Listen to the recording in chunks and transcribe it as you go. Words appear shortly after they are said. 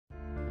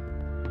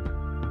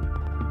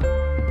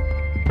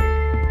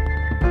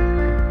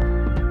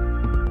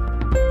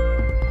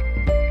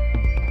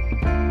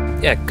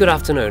Yeah, good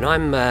afternoon.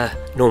 I'm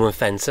Norman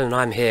Fenton and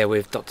I'm here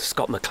with Dr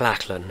Scott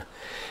McLachan,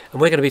 and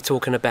we're going to be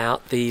talking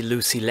about the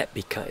Lucy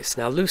Letby case.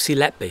 Now, Lucy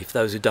Letby, for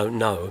those who don't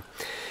know,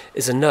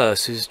 is a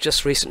nurse who's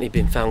just recently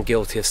been found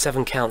guilty of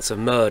 7 counts of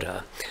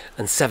murder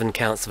and 7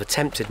 counts of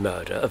attempted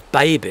murder of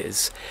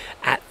babies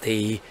at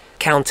the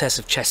Countess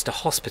of Chester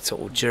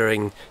Hospital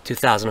during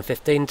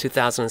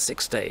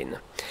 2015-2016.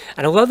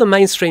 And although the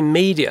mainstream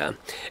media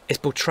is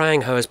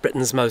portraying her as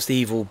Britain's most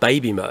evil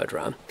baby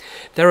murderer,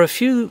 there are a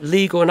few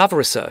legal and other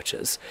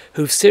researchers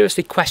who've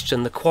seriously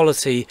questioned the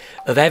quality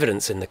of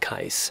evidence in the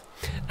case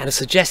and have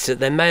suggested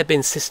there may have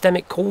been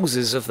systemic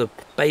causes of the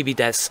baby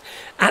deaths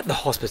at the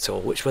hospital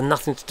which were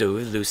nothing to do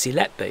with Lucy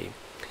Letby.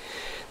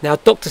 Now,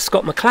 Dr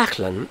Scott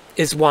McLachan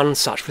is one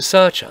such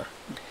researcher.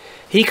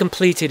 He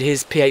completed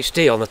his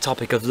PhD on the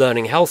topic of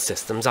learning health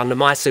systems under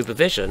my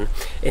supervision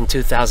in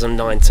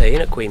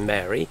 2019 at Queen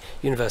Mary,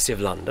 University of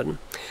London,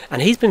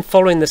 and he's been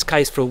following this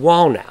case for a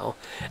while now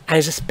and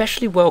is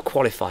especially well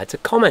qualified to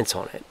comment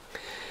on it.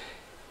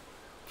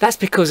 That's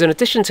because in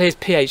addition to his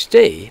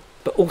PhD,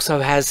 but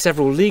also has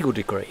several legal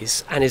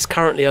degrees and is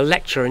currently a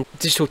lecturer in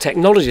digital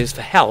technologies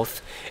for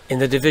health in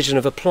the Division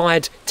of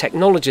Applied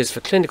Technologies for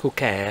Clinical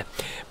Care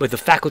with the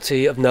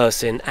Faculty of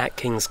Nursing at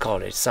King's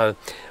College. So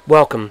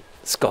welcome,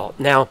 Scott.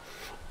 Now,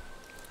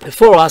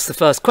 before I ask the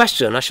first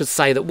question, I should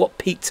say that what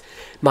piqued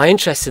my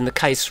interest in the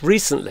case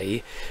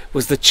recently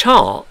was the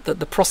chart that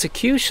the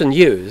prosecution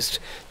used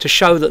to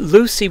show that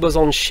Lucy was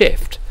on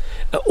shift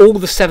at all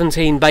the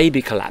 17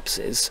 baby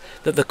collapses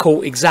that the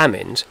court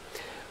examined,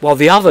 while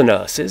the other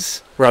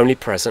nurses were only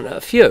present at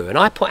a few. And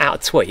I put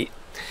out a tweet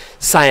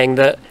saying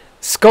that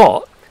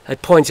Scott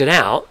had pointed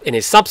out in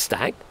his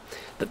Substack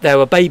that there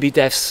were baby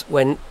deaths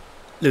when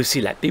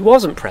Lucy Letby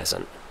wasn't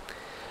present.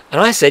 And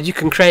I said you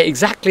can create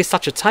exactly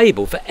such a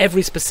table for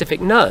every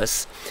specific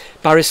nurse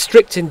by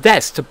restricting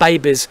deaths to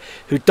babies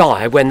who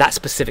die when that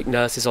specific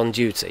nurse is on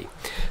duty.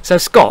 So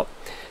Scott,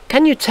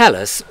 can you tell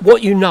us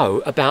what you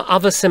know about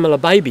other similar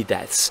baby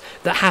deaths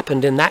that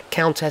happened in that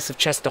Countess of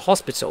Chester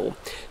Hospital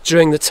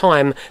during the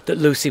time that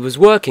Lucy was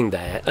working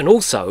there, and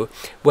also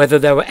whether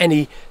there were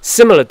any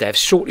similar deaths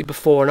shortly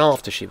before and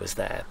after she was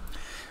there?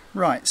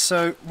 Right,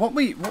 so what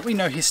we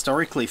know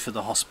historically for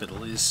the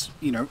hospital is,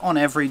 you know, on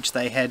average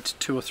they had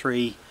 2 or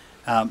 3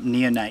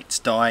 neonates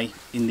die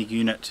in the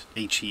unit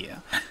each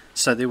year.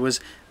 So there was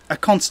a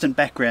constant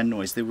background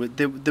noise. There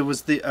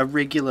was a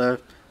regular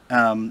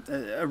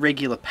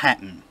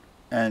pattern,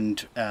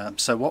 and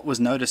so what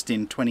was noticed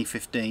in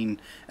 2015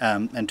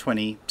 and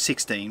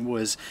 2016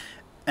 was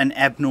an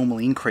abnormal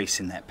increase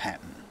in that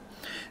pattern.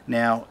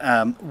 Now,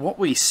 what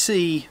we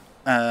see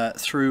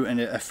through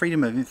a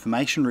Freedom of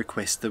Information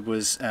request that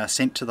was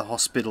sent to the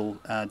hospital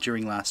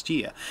during last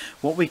year,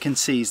 what we can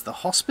see is the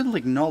hospital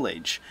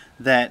acknowledge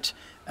that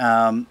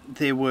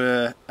there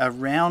were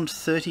around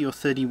 30 or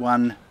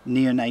 31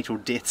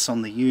 neonatal deaths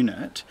on the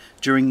unit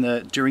during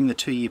the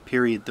 2-year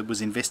period that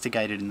was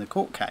investigated in the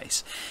court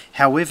case.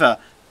 However,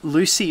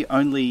 Lucy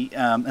only,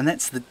 and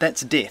that's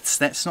deaths,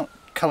 that's not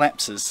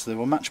collapses. There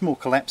were much more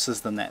collapses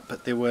than that,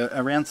 but there were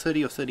around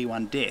 30 or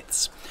 31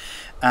 deaths.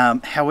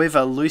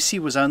 However, Lucy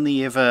was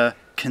only ever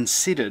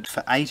considered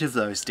for 8 of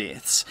those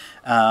deaths,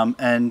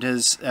 and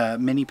as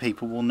many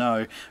people will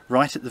know,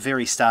 right at the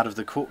very start of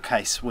the court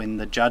case, when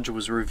the judge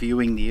was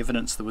reviewing the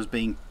evidence that was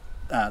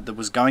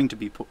going to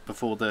be put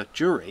before the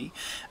jury,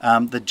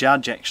 the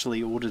judge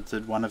actually ordered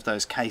that one of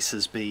those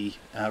cases be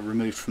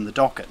removed from the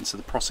docket, and so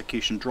the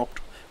prosecution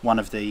dropped one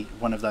of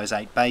those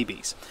 8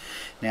 babies.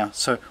 Now,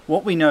 so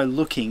what we know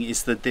looking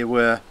is that there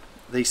were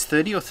these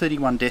 30 or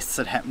 31 deaths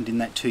that happened in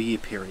that 2-year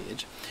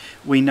period.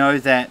 We know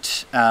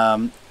that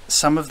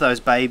some of those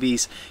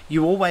babies,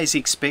 you always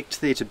expect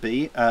there to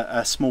be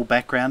a small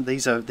background.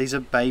 These are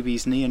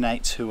babies,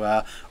 neonates, who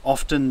are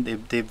often,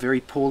 they're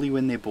very poorly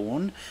when they're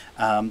born.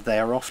 They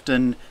are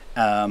often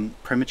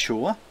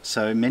premature.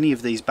 So many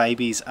of these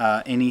babies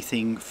are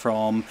anything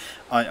from,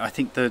 I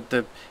think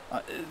there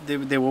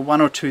were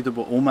 1 or 2 that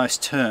were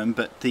almost term,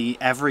 but the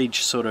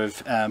average sort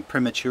of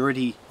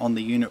prematurity on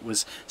the unit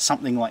was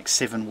something like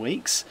 7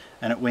 weeks,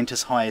 and it went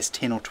as high as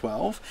 10 or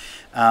 12.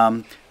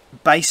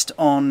 Based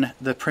on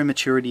the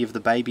prematurity of the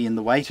baby and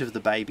the weight of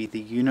the baby, the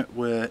unit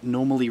were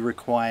normally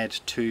required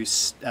to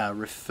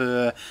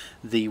refer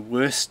the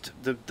worst,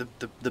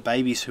 the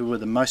babies who were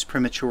the most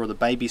premature, or the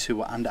babies who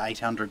were under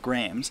 800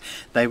 grams,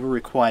 they were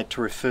required to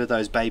refer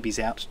those babies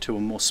out to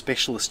a more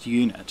specialist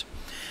unit.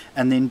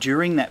 And then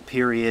during that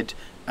period,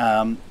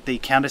 the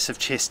Countess of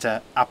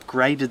Chester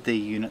upgraded their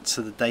unit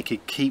so that they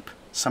could keep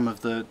some of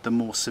the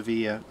more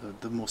severe,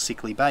 the more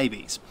sickly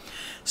babies.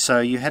 So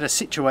you had a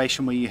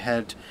situation where you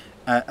had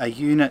a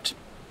unit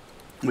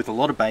with a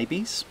lot of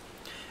babies,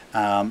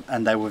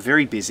 and they were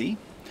very busy.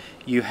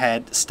 You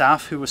had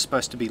staff who were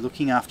supposed to be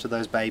looking after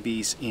those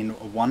babies in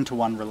a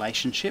one-to-one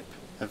relationship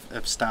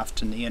of staff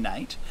to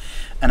neonate,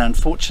 and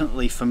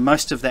unfortunately for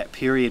most of that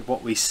period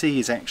what we see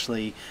is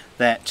actually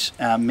that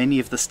many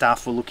of the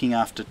staff were looking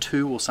after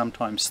 2 or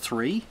sometimes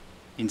 3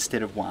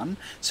 instead of 1.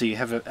 So you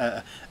have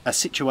a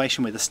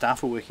situation where the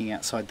staff are working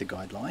outside the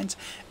guidelines,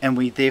 and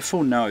we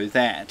therefore know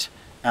that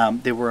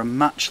there were a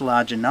much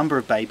larger number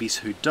of babies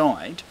who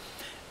died.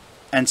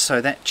 And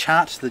so that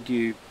chart that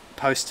you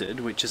posted,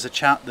 which is a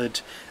chart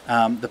that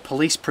the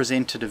police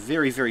presented, a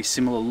very, very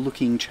similar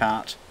looking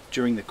chart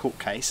during the court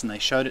case, and they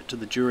showed it to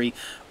the jury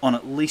on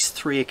at least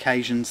 3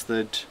 occasions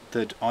that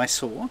I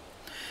saw.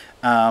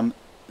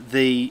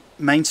 The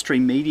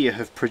mainstream media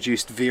have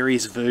produced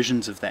various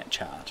versions of that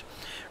chart.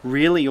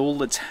 Really, all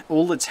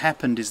that's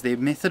happened is their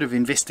method of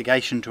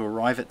investigation to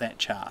arrive at that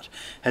chart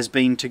has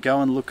been to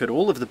go and look at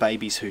all of the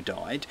babies who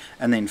died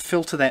and then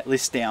filter that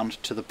list down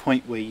to the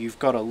point where you've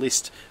got a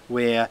list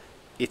where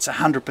it's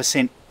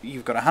 100%,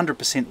 you've got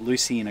 100%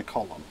 Lucy in a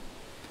column.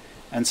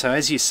 And so,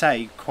 as you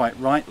say quite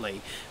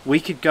rightly, we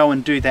could go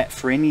and do that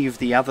for any of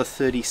the other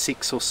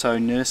 36 or so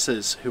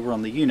nurses who were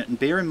on the unit. And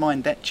bear in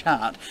mind that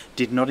chart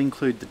did not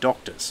include the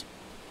doctors,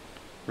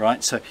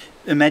 right? So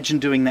imagine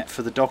doing that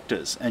for the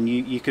doctors, and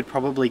you could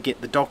probably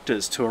get the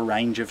doctors to a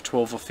range of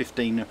 12 or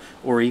 15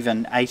 or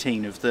even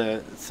 18 of the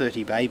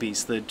 30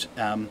 babies that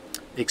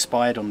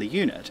expired on the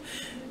unit.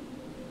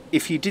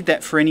 If you did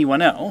that for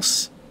anyone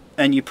else,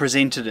 and you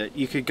presented it,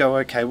 you could go,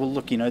 okay, well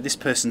look, you know, this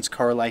person's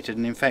correlated.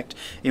 And in fact,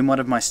 in one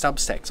of my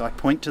Substacks, I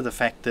point to the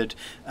fact that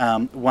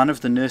one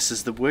of the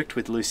nurses that worked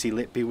with Lucy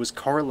Letby was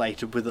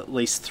correlated with at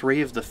least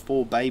 3 of the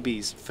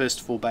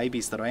first 4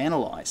 babies that I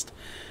analysed.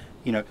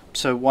 You know,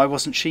 so why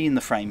wasn't she in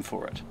the frame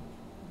for it?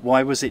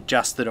 Why was it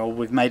just that, oh,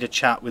 we've made a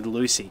chart with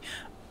Lucy?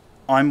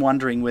 I'm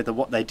wondering whether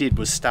what they did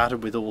was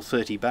started with all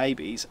 30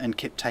 babies and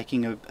kept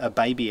taking a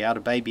baby out,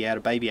 a baby out,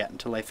 a baby out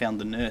until they found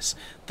the nurse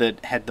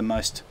that had the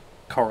most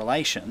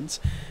correlations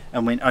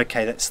and went,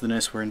 okay, that's the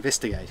nurse we're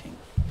investigating.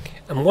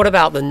 And what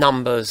about the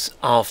numbers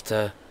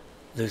after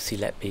Lucy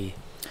Letby?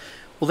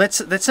 Well,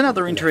 that's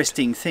another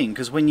interesting thing,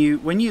 because when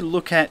you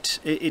look at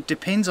it, it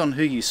depends on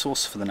who you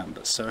source for the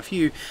numbers. So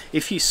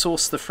if you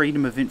source the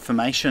freedom of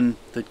information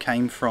that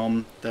came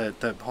from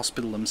the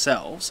hospital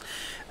themselves,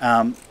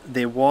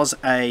 there was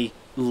a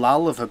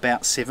lull of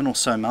about 7 or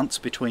so months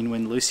between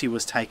when Lucy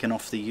was taken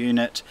off the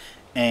unit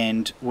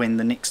and when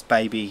the next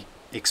baby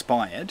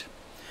expired.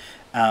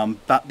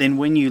 But then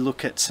when you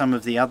look at some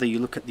of the other, you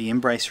look at the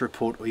Embrace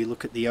report or you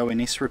look at the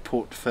ONS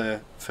report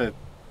for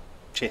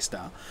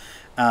Chester,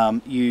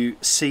 you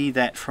see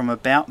that from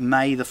about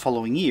May the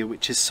following year,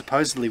 which is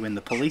supposedly when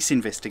the police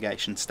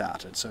investigation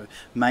started, so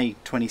May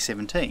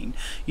 2017,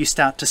 you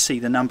start to see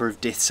the number of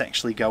deaths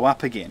actually go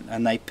up again,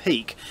 and they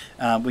peak.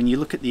 When you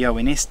look at the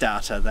ONS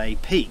data, they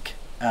peak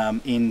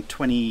in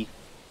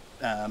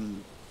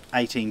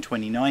 2018,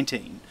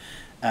 2019.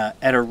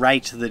 At a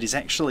rate that is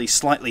actually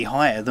slightly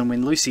higher than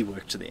when Lucy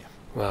worked there.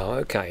 Well,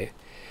 okay.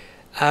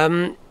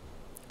 So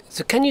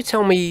can you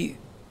tell me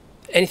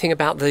anything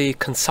about the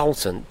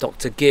consultant,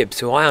 Dr Gibbs,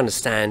 who I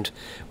understand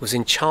was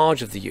in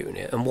charge of the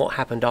unit, and what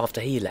happened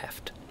after he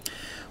left?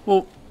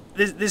 Well,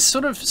 there's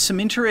sort of some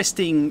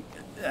interesting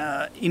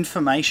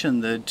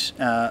information that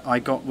I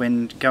got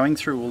when going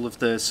through all of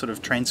the sort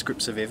of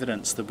transcripts of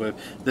evidence that were,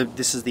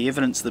 this is the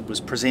evidence that was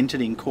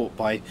presented in court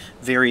by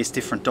various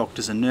different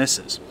doctors and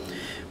nurses.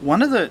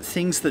 One of the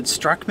things that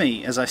struck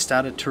me as I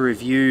started to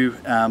review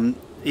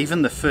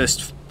even the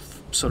first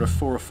sort of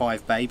 4 or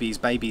 5 babies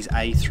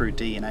A through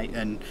D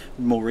and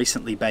more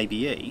recently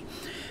baby E,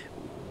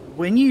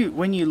 when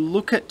you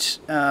look at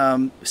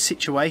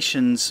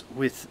situations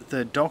with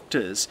the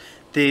doctors,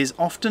 there's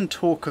often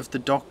talk of the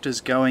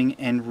doctors going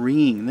and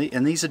ringing,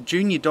 and these are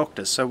junior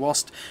doctors, so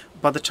whilst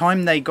by the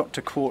time they got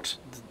to court,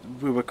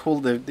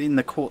 in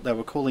the court they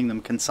were calling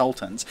them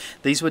consultants.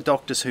 These were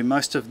doctors who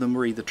most of them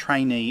were either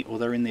trainee or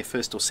they're in their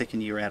first or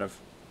second year out of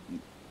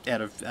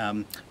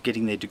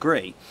getting their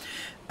degree.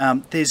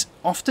 There's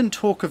often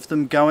talk of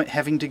them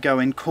having to go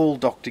and call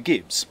Dr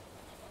Gibbs,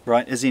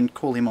 right, as in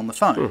call him on the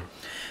phone.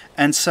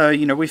 And so,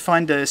 you know, we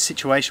find a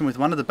situation with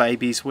one of the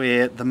babies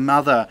where the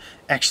mother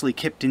actually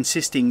kept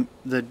insisting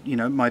that, you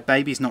know, my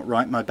baby's not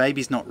right, my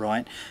baby's not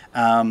right.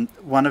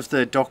 One of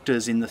the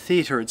doctors in the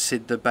theatre had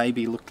said the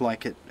baby looked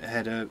like it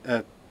had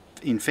a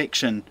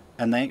infection,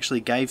 and they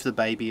actually gave the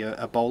baby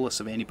a bolus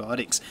of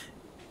antibiotics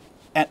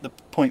at the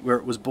point where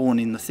it was born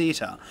in the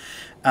theatre.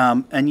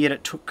 And yet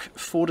it took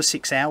 4 to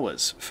 6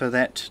 hours for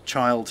that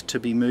child to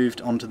be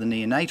moved onto the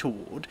neonatal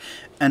ward.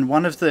 And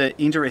one of the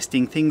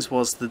interesting things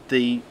was that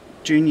the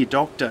junior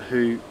doctor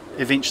who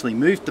eventually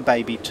moved the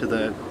baby to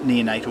the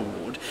neonatal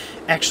ward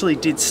actually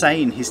did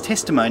say in his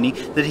testimony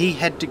that he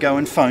had to go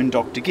and phone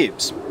Dr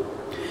Gibbs.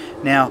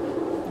 Now,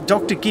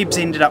 Dr Gibbs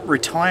ended up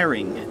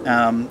retiring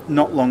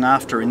not long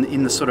after,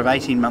 in the sort of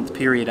 18-month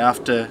period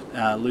after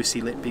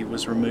Lucy Letby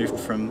was removed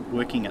from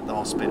working at the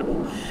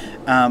hospital.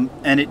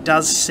 And it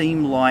does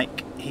seem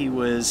like he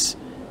was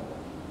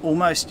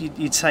almost,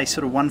 you'd say,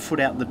 sort of 1 foot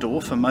out the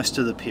door for most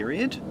of the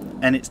period.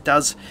 And it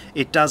does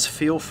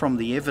feel from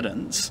the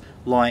evidence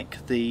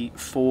like the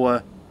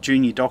 4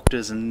 junior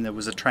doctors, and there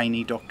was a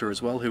trainee doctor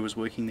as well who was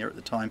working there at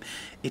the time,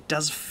 it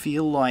does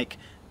feel like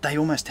they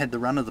almost had the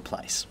run of the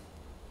place.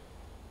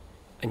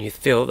 And you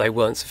feel they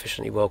weren't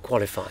sufficiently well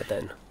qualified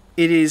then?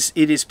 It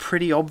is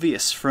pretty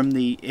obvious from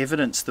the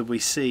evidence that we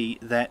see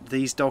that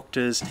these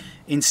doctors,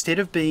 instead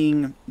of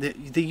being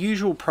the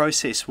usual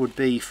process would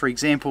be, for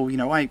example,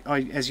 I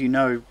as you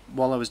know,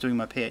 while I was doing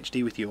my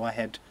PhD with you, I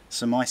had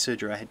some eye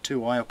surgery. I had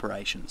 2 eye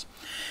operations.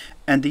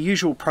 And the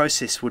usual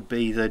process would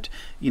be that,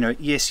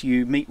 yes,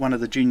 you meet one of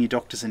the junior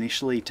doctors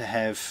initially to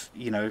have,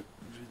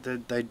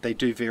 they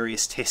do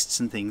various tests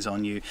and things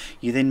on you.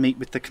 You then meet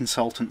with the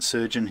consultant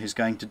surgeon who's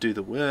going to do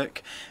the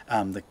work.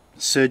 The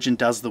surgeon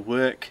does the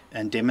work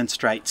and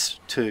demonstrates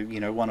to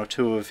 1 or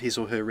 2 of his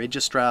or her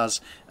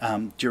registrars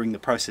during the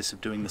process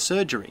of doing the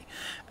surgery.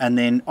 And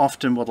then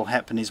often what will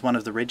happen is one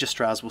of the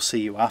registrars will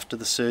see you after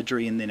the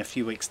surgery, and then a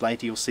few weeks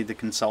later you'll see the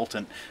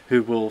consultant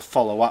who will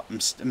follow up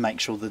and make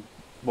sure that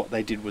what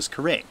they did was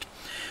correct.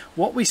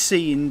 What we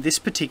see in this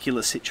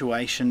particular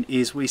situation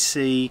is we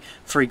see,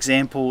 for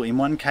example, in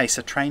one case,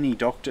 a trainee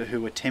doctor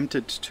who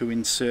attempted to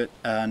insert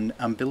an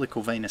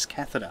umbilical venous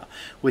catheter,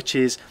 which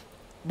is,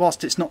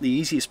 whilst it's not the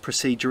easiest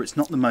procedure, it's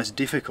not the most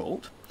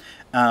difficult,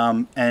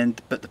 but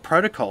the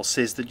protocol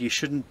says that you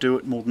shouldn't do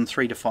it more than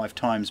 3 to 5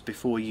 times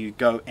before you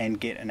go and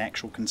get an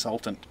actual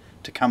consultant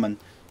to come and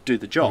do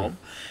the job.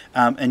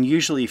 And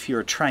usually if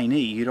you're a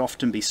trainee, you'd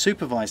often be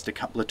supervised a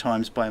couple of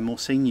times by a more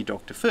senior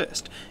doctor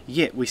first.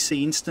 Yet we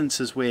see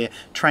instances where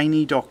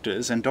trainee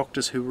doctors and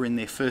doctors who were in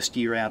their first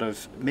year out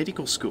of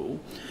medical school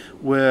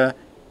were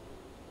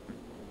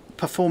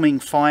performing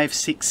 5,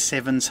 6,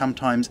 7,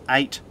 sometimes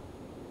 8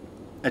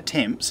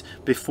 attempts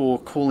before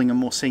calling a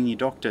more senior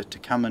doctor to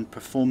come and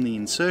perform the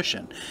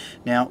insertion.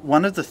 Now,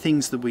 one of the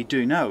things that we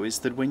do know is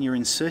that when you're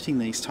inserting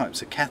these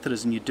types of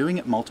catheters and you're doing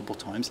it multiple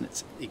times, and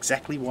it's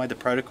exactly why the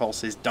protocol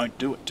says don't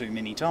do it too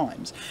many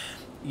times,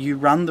 you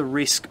run the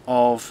risk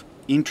of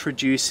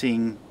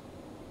introducing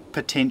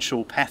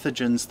potential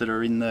pathogens that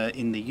are in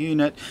the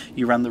unit.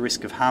 You run the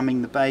risk of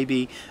harming the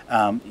baby.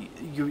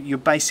 You're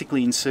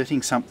basically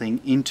inserting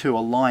something into a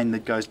line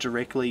that goes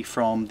directly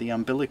from the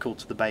umbilical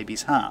to the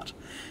baby's heart.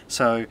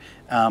 So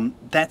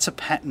that's a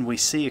pattern we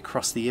see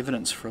across the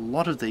evidence for a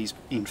lot of these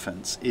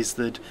infants, is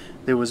that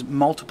there was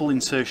multiple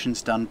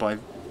insertions done by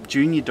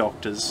junior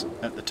doctors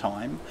at the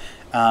time,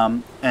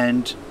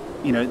 and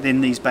then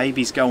these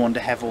babies go on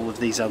to have all of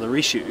these other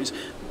issues.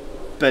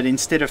 But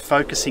instead of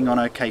focusing on,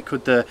 okay,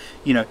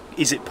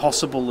 is it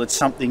possible that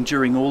something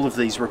during all of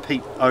these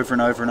repeat over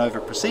and over and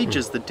over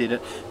procedures that did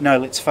it? No,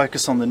 let's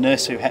focus on the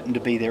nurse who happened to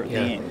be there at the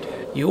end.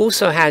 You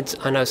also had,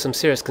 I know, some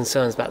serious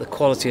concerns about the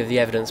quality of the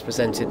evidence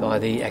presented by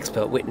the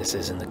expert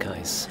witnesses in the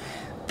case.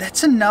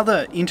 That's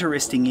another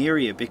interesting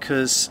area,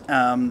 because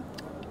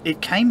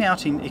it came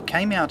out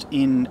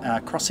in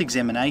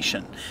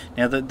cross-examination.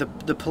 Now,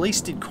 the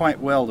police did quite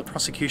well, the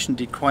prosecution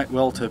did quite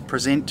well to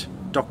present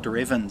Dr.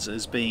 Evans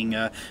as being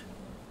a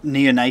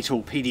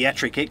neonatal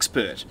paediatric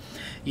expert.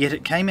 Yet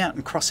it came out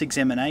in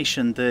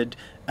cross-examination that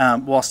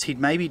whilst he'd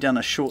maybe done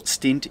a short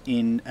stint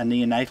in a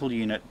neonatal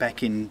unit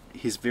back in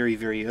his very,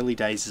 very early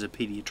days as a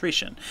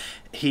paediatrician,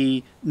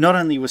 he not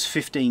only was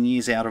 15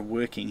 years out of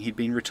working, he'd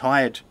been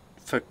retired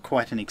for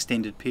quite an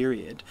extended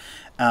period,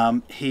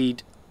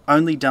 he'd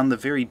only done the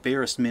very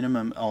barest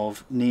minimum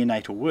of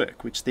neonatal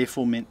work, which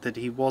therefore meant that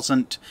he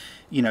wasn't,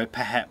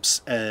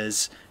 perhaps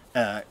as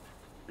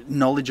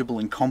knowledgeable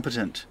and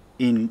competent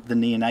in the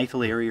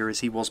neonatal area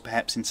as he was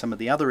perhaps in some of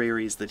the other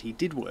areas that he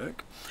did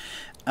work.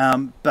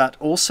 But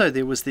also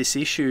there was this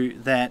issue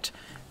that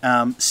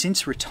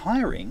since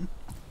retiring,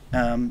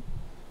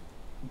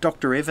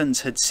 Dr.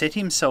 Evans had set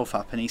himself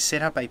up, and he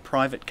set up a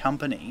private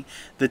company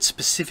that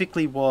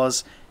specifically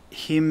was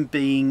him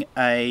being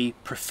a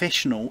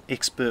professional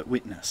expert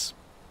witness.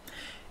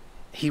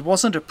 He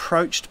wasn't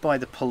approached by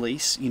the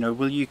police,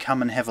 will you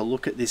come and have a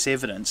look at this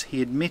evidence?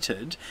 He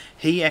admitted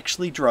he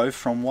actually drove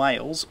from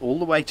Wales all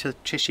the way to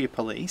Cheshire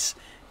Police,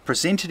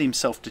 presented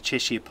himself to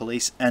Cheshire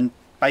Police, and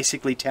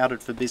basically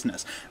touted for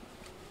business.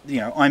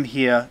 I'm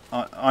here,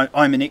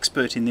 I'm an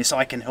expert in this,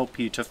 I can help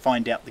you to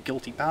find out the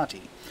guilty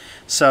party.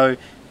 So,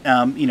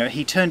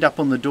 he turned up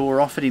on the door,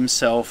 offered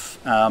himself.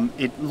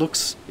 It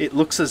looks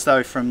as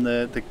though from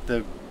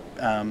the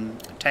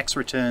tax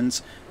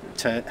returns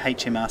to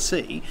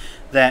HMRC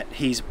that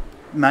he's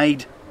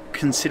made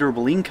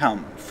considerable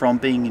income from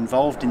being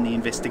involved in the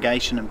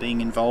investigation and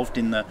being involved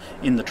in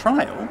the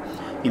trial.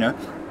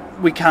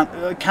 We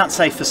can't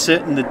say for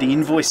certain that the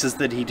invoices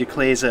that he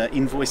declares are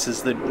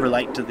invoices that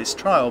relate to this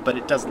trial, but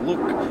it does look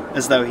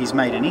as though he's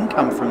made an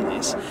income from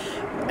this.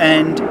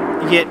 And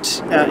yet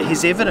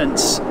his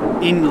evidence,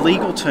 in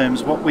legal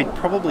terms, what we'd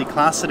probably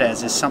class it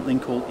as is something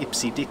called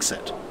ipsi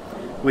dixit,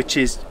 which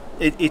is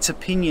it's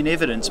opinion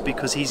evidence,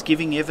 because he's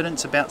giving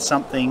evidence about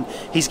something,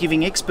 he's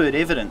giving expert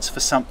evidence for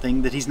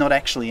something that he's not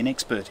actually an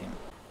expert in.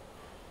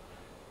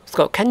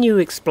 Scott, can you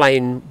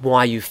explain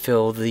why you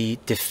feel the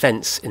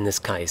defence in this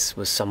case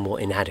was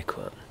somewhat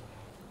inadequate?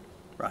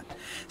 Right.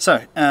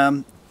 So,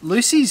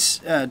 Lucy's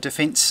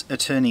defence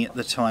attorney at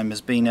the time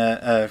has been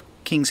a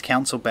King's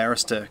Counsel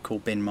barrister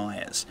called Ben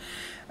Myers.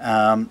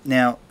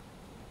 Now,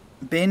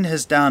 Ben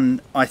has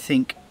done, I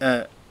think,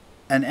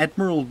 an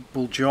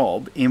admirable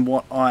job in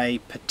what I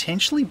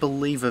potentially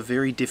believe are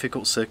very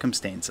difficult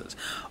circumstances.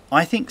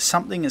 I think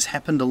something has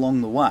happened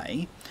along the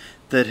way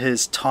that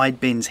has tied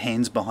Ben's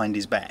hands behind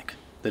his back,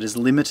 that has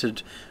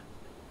limited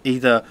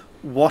either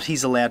what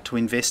he's allowed to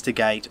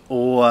investigate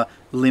or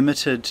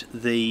limited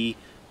the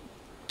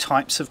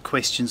types of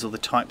questions or the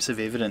types of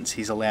evidence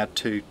he's allowed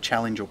to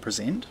challenge or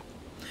present.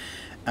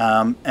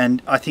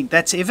 And I think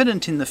that's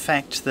evident in the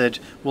fact that,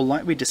 well,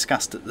 like we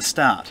discussed at the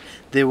start,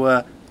 there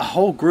were a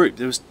whole group,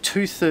 there was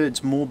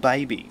 2/3 more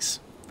babies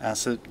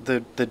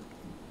that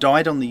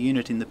died on the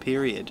unit in the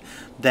period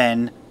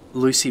than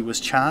Lucy was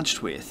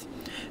charged with.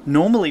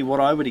 Normally what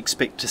I would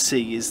expect to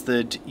see is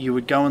that you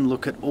would go and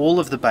look at all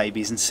of the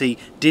babies and see,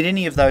 did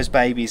any of those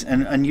babies,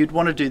 and you'd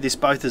want to do this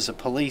both as a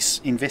police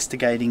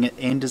investigating it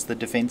and as the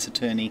defence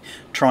attorney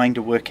trying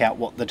to work out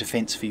what the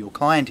defence for your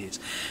client is.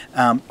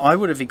 I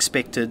would have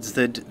expected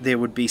that there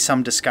would be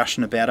some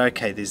discussion about,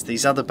 okay, there's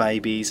these other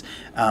babies,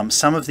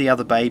 some of the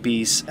other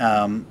babies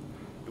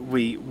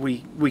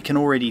we can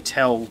already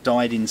tell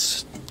died in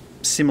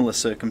similar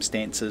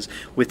circumstances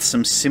with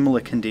some similar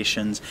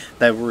conditions.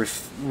 They were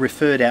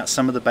referred out,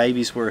 some of the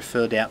babies were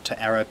referred out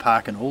to Arrow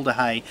Park and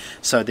Alderhay,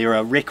 so there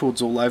are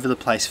records all over the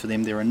place for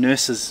them. There are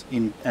nurses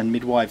and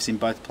midwives in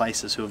both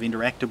places who have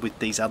interacted with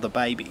these other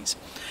babies.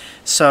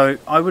 So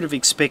I would have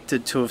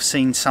expected to have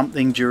seen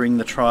something during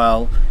the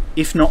trial,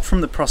 if not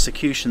from the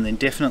prosecution, then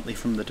definitely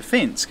from the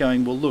defence,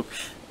 going, well, look,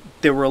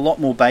 there were a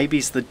lot more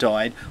babies that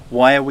died.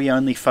 Why are we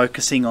only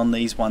focusing on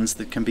these ones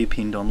that can be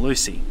pinned on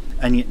Lucy?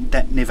 And yet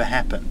that never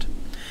happened.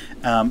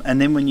 And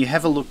then when you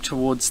have a look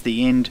towards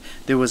the end,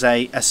 there was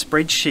a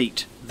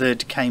spreadsheet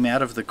that came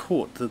out of the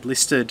court that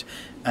listed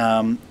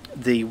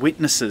the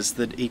witnesses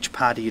that each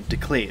party had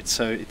declared.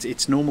 So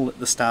it's normal at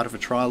the start of a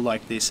trial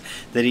like this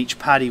that each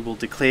party will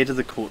declare to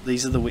the court,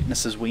 these are the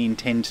witnesses we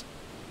intend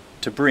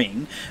to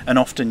bring, and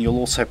often you'll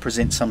also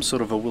present some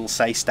sort of a will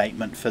say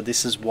statement for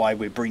this is why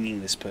we're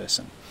bringing this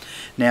person.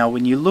 Now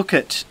when you look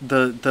at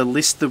the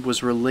list that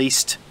was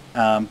released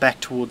back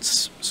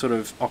towards sort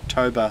of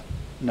October,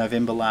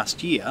 November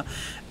last year,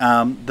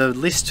 the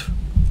list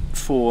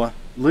for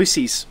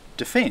Lucy's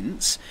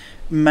defence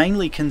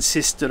mainly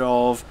consisted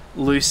of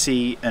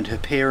Lucy and her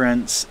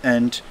parents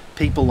and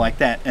people like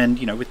that, and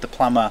you know, with the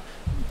plumber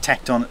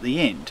tacked on at the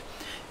end.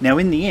 Now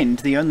in the end,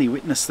 the only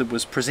witness that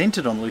was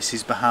presented on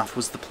Lucy's behalf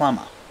was the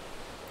plumber.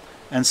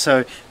 And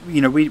so, you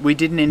know, we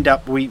didn't end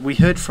up, we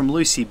heard from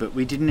Lucy, but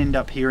we didn't end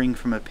up hearing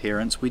from her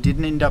parents. We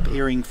didn't end up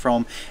hearing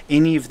from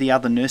any of the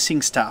other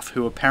nursing staff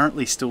who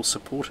apparently still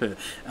support her.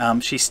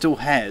 She still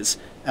has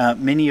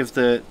many of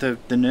the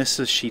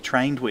nurses she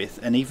trained with,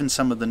 and even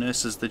some of the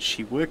nurses that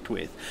she worked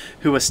with,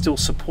 who are still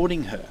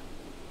supporting her.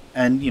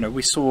 And you know,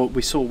 we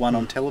saw one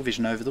on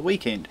television over the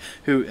weekend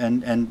who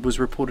and was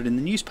reported in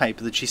the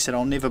newspaper that she said,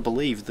 I'll never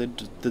believe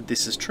that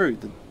this is true,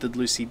 that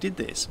Lucy did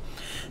this.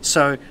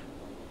 So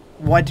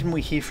why didn't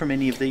we hear from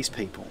any of these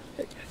people?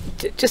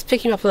 Just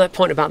picking up on that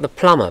point about the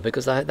plumber,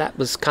 because that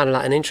was kind of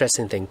like an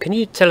interesting thing. Can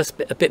you tell us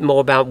a bit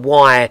more about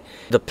why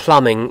the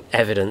plumbing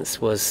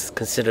evidence was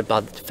considered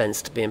by the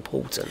defence to be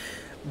important?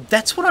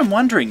 That's what I'm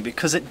wondering,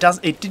 because it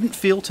didn't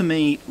feel to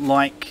me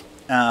like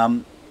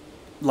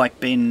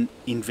Ben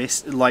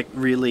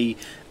really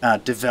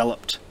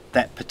developed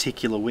that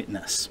particular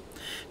witness.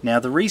 Now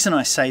the reason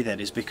I say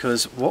that is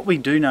because what we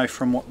do know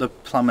from what the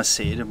plumber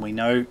said, and we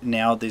know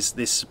now there's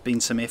been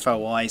some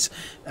FOIs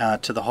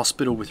to the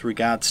hospital with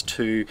regards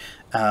to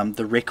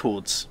the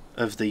records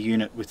of the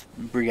unit with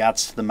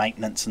regards to the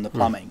maintenance and the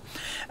plumbing.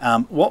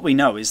 What we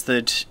know is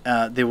that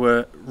there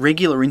were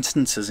regular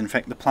instances, in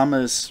fact the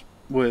plumbers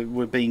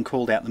were being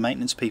called out, the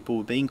maintenance people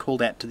were being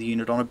called out to the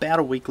unit on about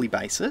a weekly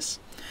basis.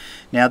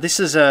 Now this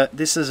is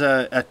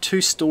a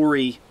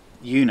two-storey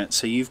unit,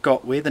 so you've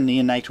got where the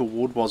neonatal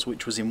ward was,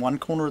 which was in one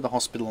corner of the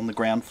hospital on the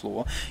ground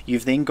floor.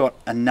 You've then got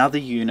another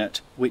unit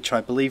which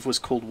I believe was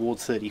called Ward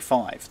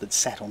 35 that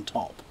sat on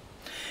top.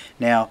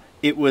 Now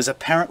it was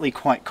apparently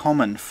quite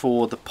common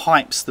for the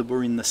pipes that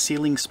were in the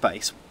ceiling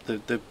space,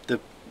 the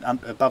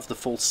above the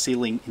false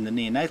ceiling in the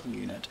neonatal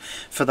unit,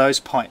 for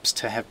those pipes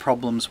to have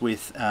problems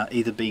with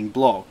either being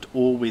blocked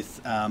or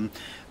with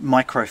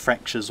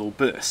microfractures or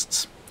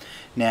bursts.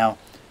 Now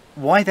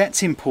why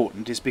that's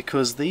important is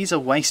because these are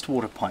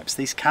wastewater pipes.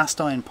 These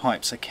cast iron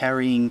pipes are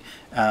carrying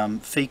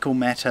fecal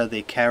matter.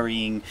 They're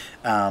carrying,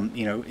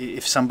 you know,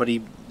 if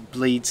somebody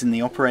bleeds in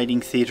the operating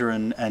theatre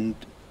and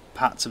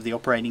parts of the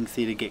operating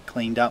theatre get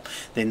cleaned up,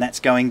 then that's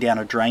going down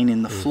a drain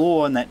in the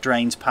floor, and that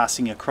drain's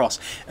passing across.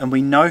 And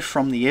we know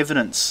from the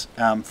evidence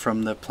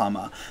from the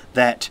plumber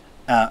that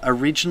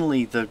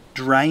originally the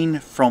drain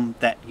from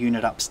that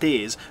unit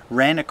upstairs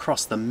ran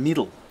across the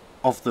middle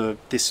of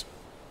this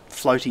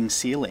floating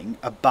ceiling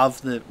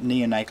above the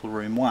neonatal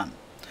room 1.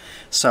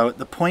 So at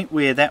the point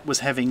where that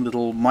was having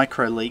little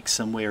micro leaks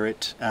and where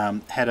it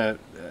had a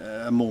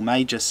more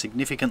major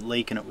significant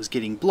leak and it was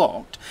getting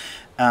blocked,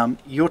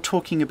 you're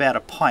talking about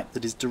a pipe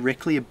that is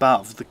directly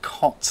above the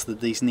cots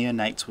that these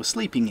neonates were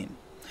sleeping in.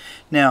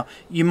 Now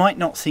you might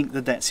not think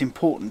that that's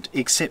important,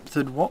 except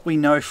that what we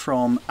know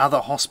from other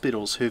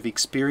hospitals who've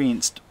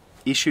experienced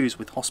issues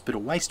with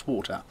hospital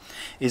wastewater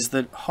is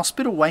that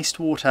hospital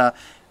wastewater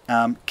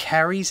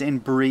carries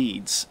and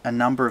breeds a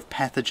number of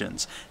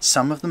pathogens.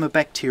 Some of them are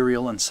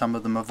bacterial and some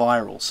of them are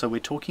viral. So we're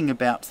talking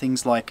about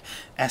things like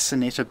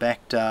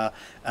Acinetobacter,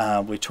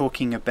 we're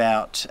talking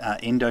about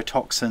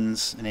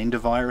endotoxins and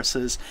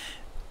endoviruses.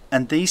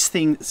 And these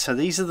things, so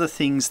these are the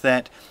things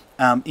that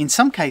in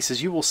some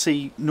cases you will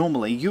see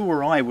normally you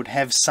or I would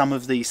have some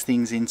of these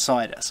things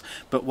inside us.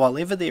 But while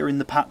ever they're in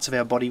the parts of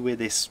our body where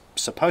they're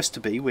supposed to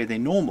be, where they're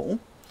normal,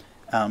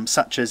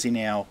 such as in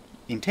our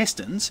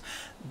intestines,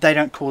 they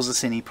don't cause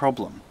us any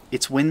problem.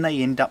 It's when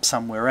they end up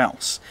somewhere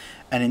else.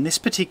 And in this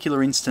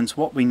particular instance,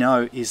 what we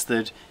know is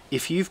that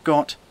if you've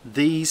got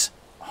these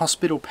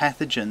hospital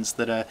pathogens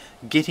that are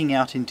getting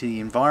out into the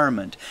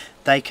environment,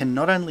 they can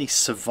not only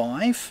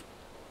survive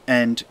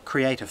and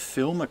create a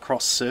film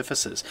across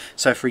surfaces.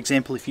 So for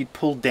example, if you'd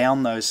pulled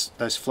down those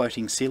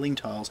floating ceiling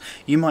tiles,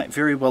 you might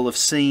very well have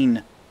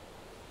seen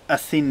a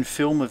thin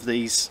film of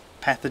these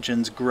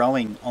pathogens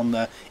growing on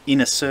the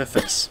inner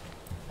surface.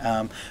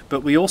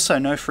 But we also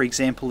know, for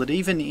example, that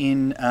even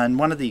in, and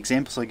one of the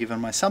examples I give on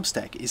my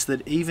Substack is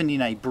that even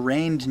in a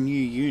brand new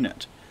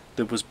unit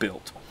that was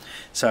built.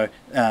 So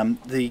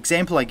the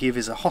example I give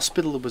is a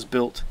hospital that was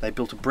built. They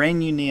built a brand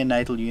new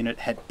neonatal unit,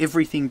 had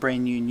everything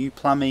brand new, new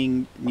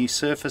plumbing, new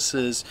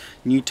surfaces,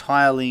 new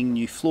tiling,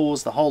 new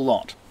floors, the whole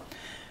lot.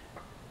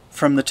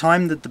 From the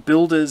time that the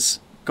builders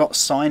got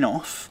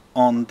sign-off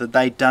on that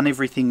they'd done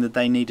everything that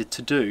they needed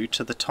to do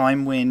to the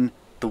time when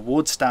the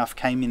ward staff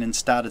came in and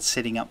started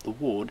setting up the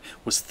ward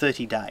was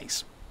 30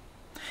 days.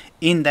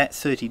 In that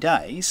 30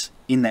 days,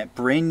 in that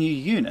brand new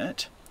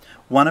unit,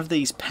 one of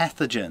these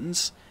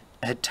pathogens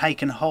had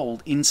taken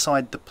hold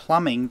inside the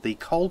plumbing, the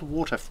cold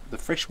water, the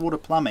freshwater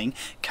plumbing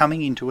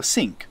coming into a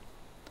sink.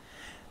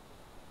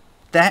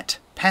 That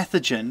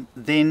pathogen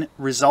then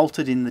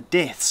resulted in the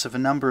deaths of a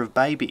number of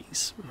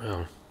babies,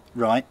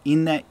 right,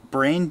 in that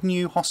brand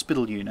new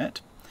hospital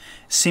unit,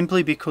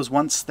 simply because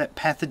once that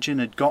pathogen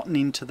had gotten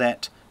into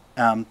that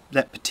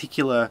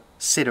particular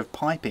set of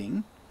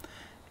piping,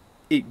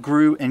 it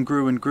grew and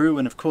grew and grew,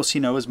 and of course,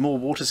 you know, as more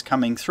water's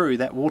coming through,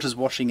 that water's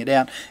washing it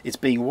out. It's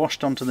being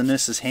washed onto the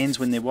nurses' hands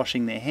when they're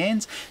washing their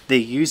hands. They're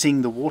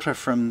using the water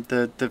from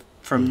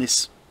from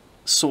this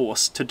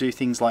source to do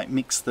things like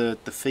mix the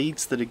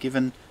feeds that are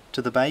given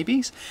to the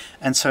babies,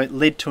 and so it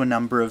led to a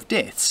number of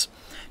deaths.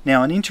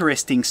 Now, an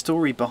interesting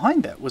story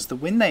behind that was that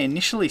when they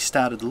initially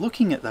started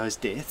looking at those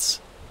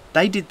deaths,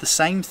 they did the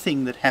same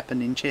thing that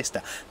happened in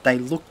Chester. They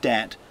looked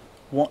at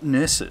what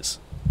nurses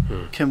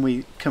can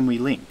we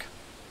link.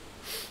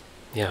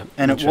 Yeah,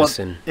 and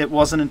it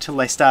wasn't until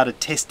they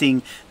started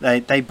testing.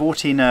 They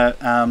brought in a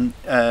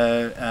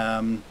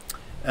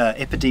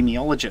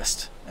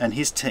epidemiologist and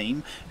his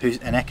team, who's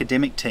an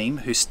academic team,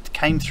 who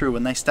came through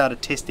and they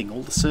started testing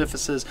all the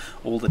surfaces,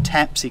 all the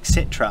taps,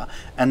 etc.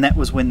 And that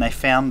was when they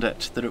found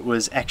that it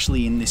was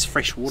actually in this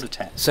fresh water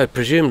tap. So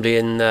presumably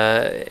in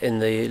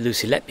the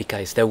Lucy Letby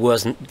case, there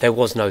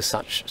was no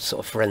such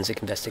sort of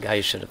forensic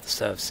investigation of the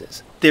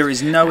surfaces. There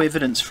is no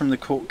evidence from the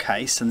court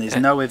case, and there's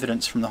no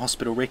evidence from the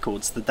hospital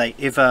records that they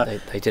ever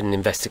they didn't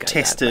investigate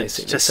tested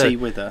that, to see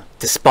whether,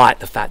 despite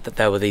the fact that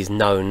there were these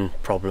known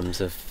problems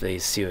of the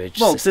sewage.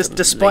 Well, system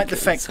despite the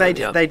leaking,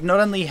 fact they'd not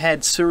only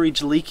had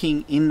sewage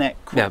leaking in that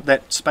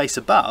space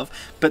above,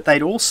 but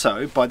they'd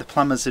also, by the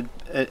plumber's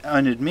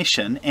own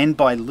admission and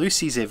by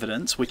Lucy's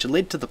evidence, which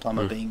led to the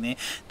plumber being there,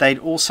 they'd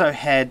also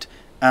had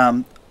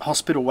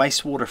hospital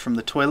wastewater from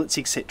the toilets,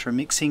 etc.,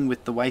 mixing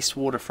with the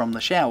wastewater from the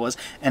showers,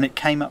 and it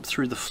came up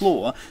through the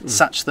floor,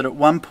 such that at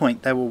one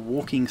point they were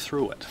walking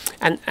through it.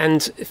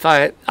 And if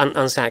I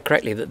understand it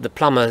correctly, that the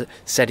plumber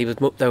said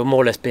they were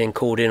more or less being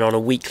called in on a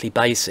weekly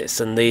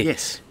basis, and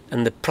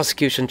the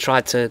prosecution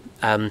tried to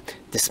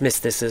dismiss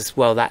this as,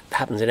 well, that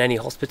happens in any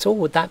hospital.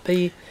 Would that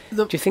be?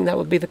 Do you think that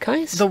would be the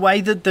case? The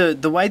way that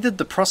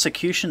the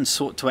prosecution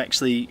sought to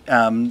actually,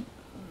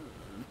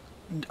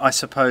 I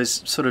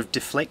suppose, sort of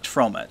deflect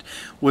from it,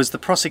 was the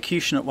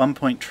prosecution at one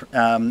point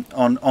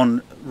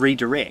on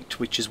redirect,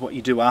 which is what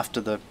you do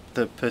after the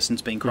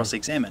person's been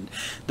cross-examined.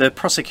 The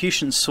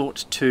prosecution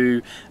sought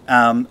to,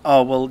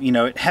 oh well, you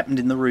know, it happened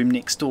in the room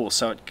next door,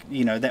 so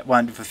that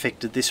won't have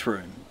affected this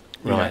room.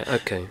 Right.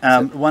 Okay.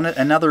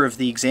 Another of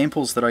the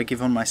examples that I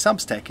give on my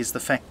Substack is the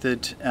fact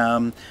that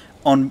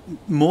on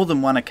more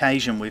than one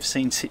occasion we've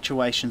seen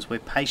situations where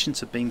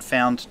patients have been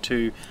found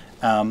to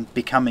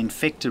become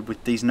infected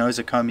with these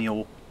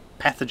nosocomial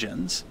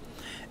pathogens,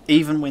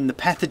 even when the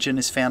pathogen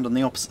is found on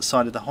the opposite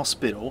side of the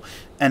hospital,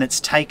 and it's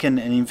taken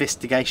an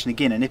investigation,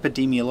 again, an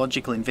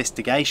epidemiological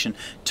investigation,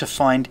 to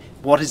find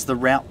what is the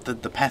route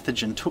that the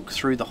pathogen took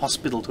through the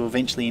hospital to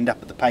eventually end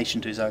up at the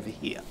patient who's over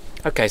here.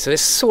 Okay, so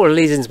this sort of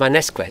leads into my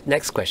next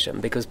question,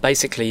 because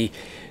basically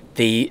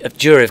the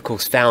jury, of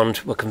course,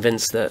 were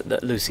convinced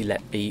that Lucy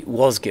Letby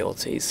was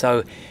guilty.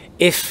 So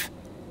if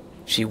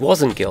she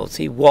wasn't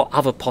guilty, what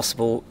other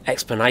possible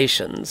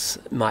explanations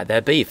might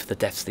there be for the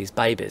deaths of these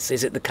babies?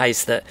 Is it the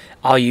case that,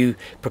 are you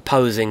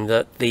proposing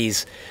that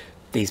these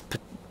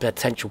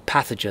potential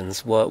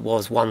pathogens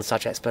was one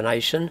such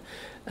explanation,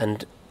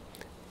 and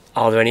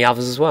are there any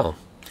others as well?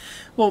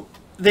 Well,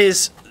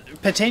 there's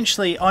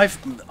Potentially,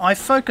 I've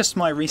focused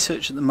my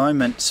research at the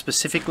moment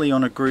specifically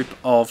on a group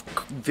of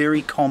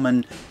very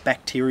common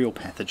bacterial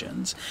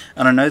pathogens,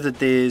 and I know that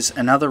there's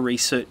another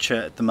researcher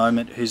at the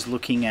moment who's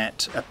looking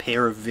at a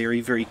pair of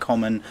very, very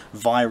common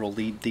viral,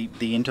 the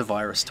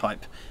enterovirus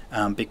type,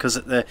 because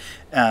at the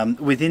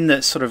within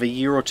the sort of a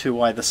year or two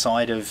either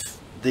side of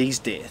these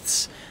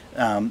deaths,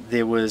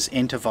 there was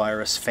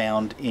enterovirus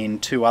found in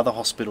 2 other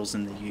hospitals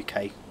in the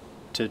UK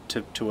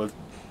to have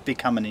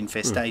become an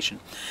infestation.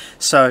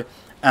 So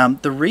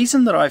the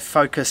reason that I've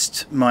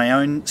focused my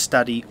own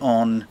study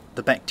on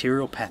the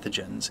bacterial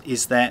pathogens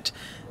is that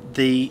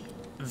the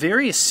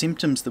various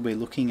symptoms that we're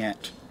looking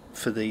at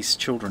for these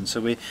children,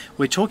 so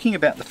we're talking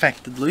about the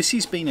fact that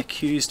Lucy's been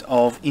accused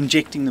of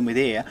injecting them with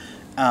air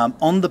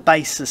on the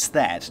basis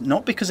that,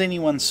 not because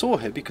anyone saw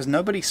her, because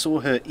nobody saw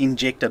her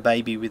inject a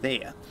baby with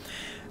air.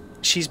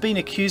 She's been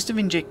accused of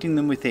injecting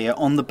them with air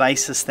on the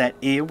basis that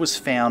air was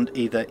found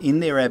either in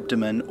their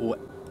abdomen or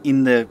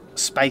in the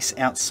space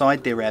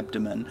outside their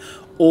abdomen,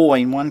 or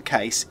in one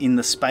case in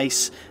the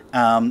space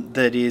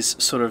that is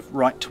sort of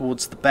right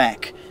towards the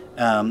back,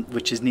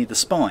 which is near the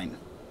spine.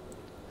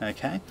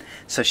 Okay,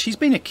 so she's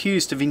been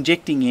accused of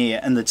injecting air,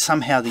 and that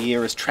somehow the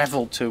air has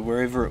travelled to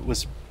wherever it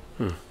was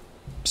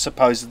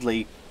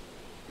supposedly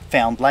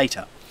found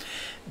later.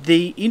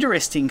 The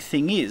interesting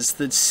thing is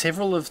that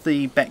several of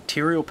the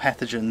bacterial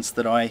pathogens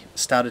that I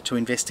started to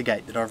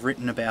investigate, that I've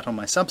written about on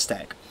my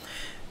Substack,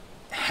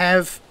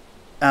 have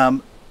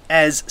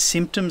as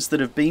symptoms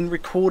that have been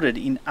recorded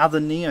in other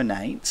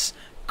neonates,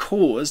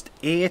 caused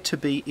air to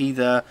be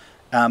either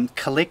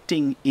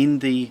collecting in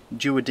the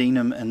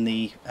duodenum and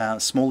the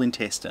small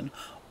intestine,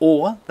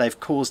 or they've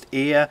caused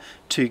air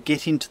to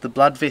get into the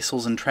blood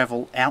vessels and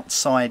travel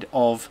outside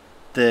of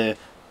the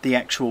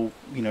actual,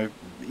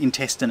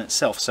 intestine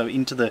itself, so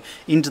into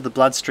the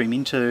bloodstream,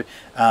 into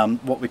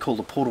what we call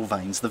the portal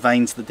veins, the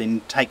veins that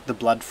then take the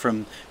blood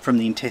from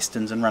the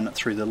intestines and run it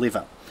through the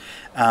liver,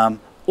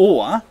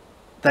 or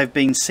they've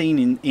been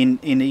seen in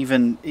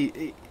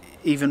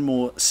even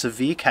more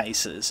severe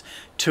cases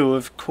to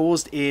have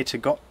caused air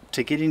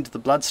to get into the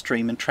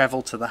bloodstream and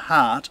travel to the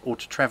heart or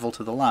to travel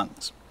to the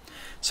lungs.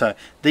 So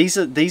these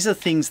are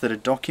things that are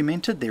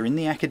documented. They're in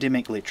the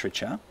academic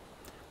literature,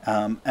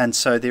 and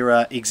so there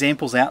are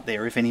examples out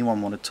there if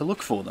anyone wanted to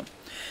look for them.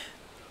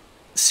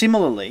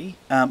 Similarly,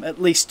 at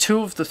least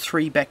 2 of the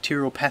 3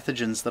 bacterial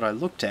pathogens that I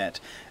looked at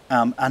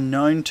are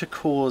known to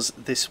cause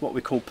this, what we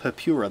call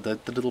purpura, the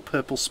little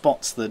purple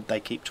spots that they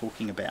keep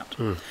talking about.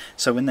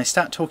 So when they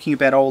start talking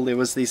about, there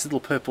was these little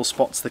purple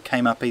spots that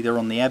came up either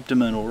on the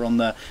abdomen or on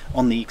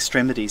the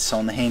extremities, so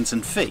on the hands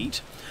and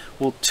feet.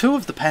 Well, 2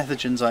 of the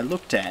pathogens I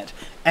looked at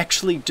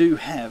actually do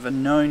have a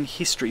known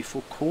history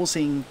for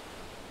causing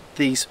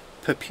these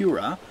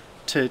purpura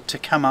to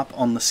come up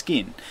on the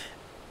skin,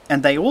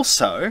 and they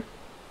also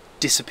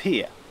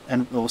disappear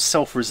or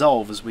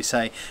self-resolve, as we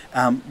say,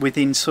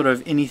 within sort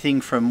of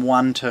anything from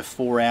 1 to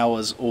 4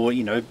 hours, or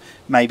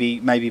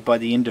maybe by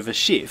the end of a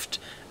shift,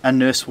 a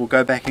nurse will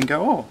go back and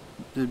go, oh,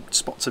 the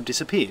spots have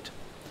disappeared.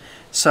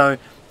 So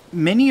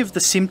many of the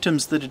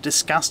symptoms that are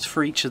discussed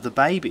for each of the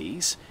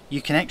babies,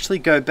 you can actually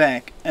go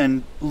back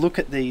and look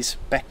at these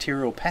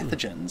bacterial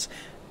pathogens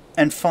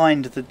and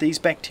find that these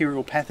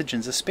bacterial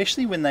pathogens,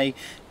 especially when they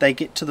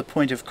get to the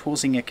point of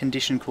causing a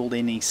condition called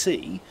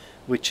NEC,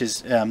 which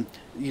is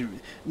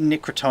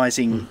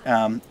necrotizing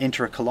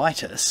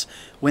enterocolitis,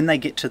 when they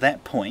get to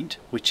that point,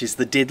 which is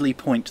the deadly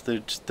point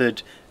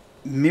that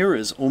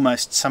mirrors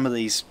almost some of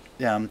these,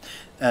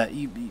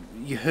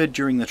 you heard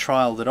during the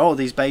trial that,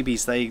 these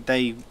babies,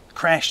 they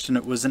crashed and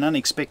it was an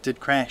unexpected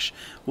crash.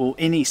 Well,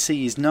 NEC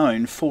is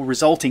known for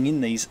resulting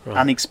in these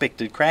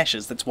unexpected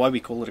crashes. That's why we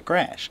call it a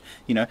crash.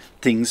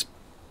 Things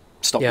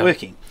stop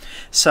working.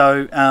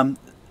 So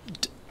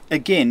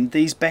again,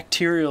 these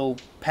bacterial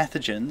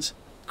pathogens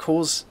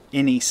cause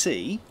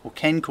NEC, or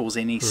can cause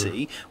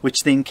NEC, which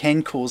then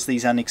can cause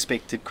these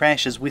unexpected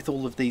crashes with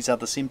all of these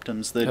other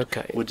symptoms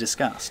that were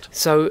discussed.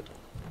 So,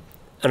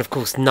 and of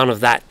course, none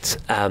of that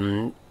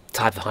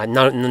type of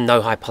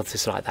no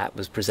hypothesis like that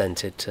was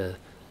presented to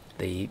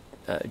the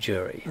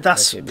jury.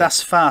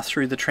 Thus far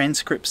through the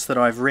transcripts that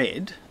I've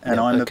read, and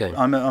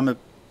I'm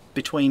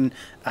between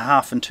a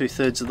half and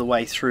 2/3 of the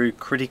way through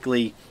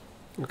critically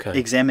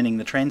examining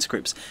the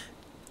transcripts.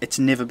 It's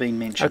never been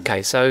mentioned.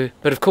 Okay, so,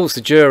 but of course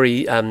the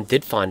jury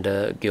did find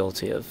her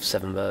guilty of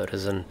 7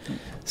 murders and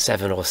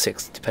 7 or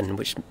 6, depending on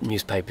which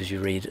newspapers you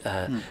read,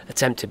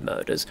 attempted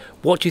murders.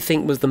 What do you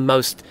think was the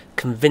most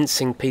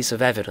convincing piece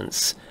of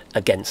evidence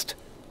against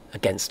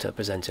her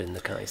presented in the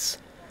case?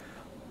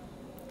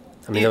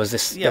 I mean, there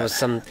was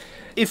some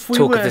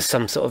talk of this,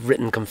 some sort of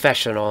written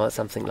confession or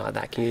something like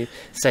that. Can you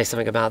say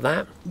something about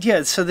that?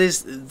 Yeah, so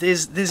there's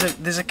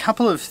a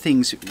couple of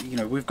things.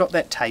 We've got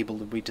that table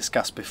that we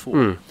discussed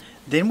before.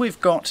 Then we've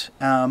got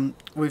an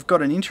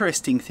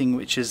interesting thing,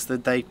 which is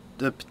that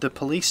the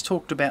police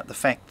talked about the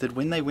fact that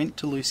when they went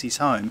to Lucy's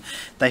home,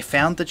 they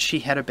found that she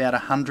had about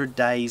 100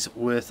 days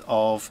worth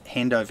of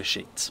handover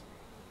sheets.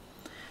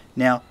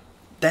 Now,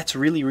 that's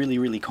really, really,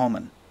 really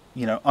common.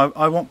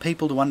 I want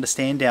people to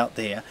understand out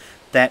there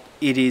that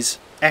it is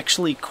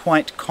actually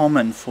quite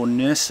common for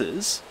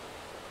nurses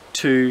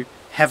to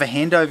have a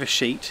handover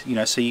sheet, you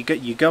know, so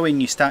you go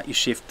in, you start your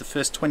shift, the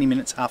first 20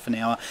 minutes, half an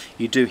hour,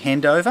 you do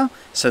handover.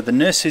 So the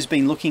nurse who's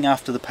been looking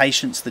after the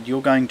patients that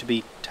you're going to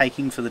be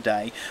taking for the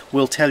day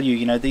will tell you,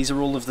 you know, these are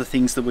all of the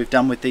things that we've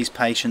done with these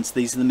patients,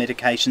 these are the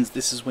medications,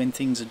 this is when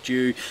things are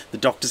due, the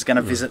doctor's going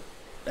to visit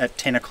at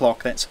 10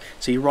 o'clock.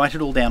 So you write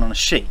it all down on a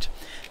sheet.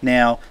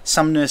 Now,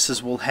 some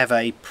nurses will have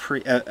a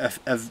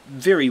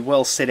very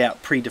well set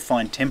out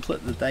predefined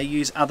template that they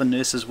use. Other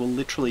nurses will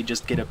literally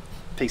just get a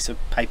piece of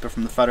paper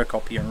from the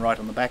photocopier and write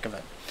on the back of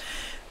it.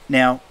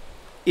 Now,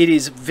 it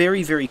is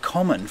very, very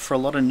common for a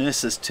lot of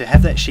nurses to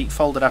have that sheet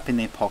folded up in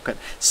their pocket.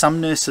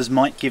 Some nurses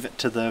might give it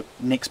to the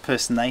next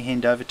person they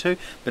hand over to,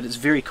 but it's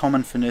very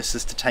common for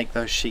nurses to take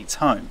those sheets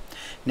home.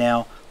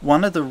 Now,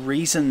 one of the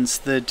reasons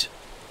that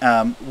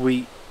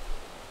we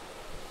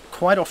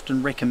quite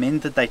often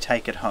recommend that they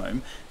take it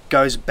home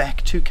goes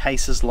back to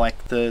cases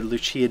like the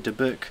Lucy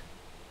Letby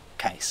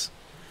case.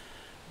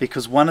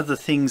 Because one of the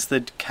things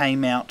that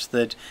came out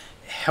that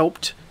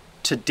helped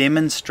to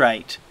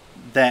demonstrate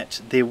that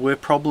there were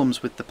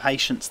problems with the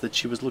patients that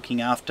she was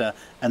looking after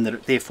and that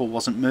it therefore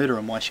wasn't murder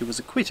and why she was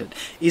acquitted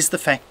is the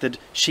fact that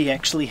she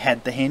actually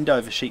had the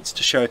handover sheets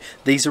to show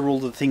these are all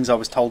the things I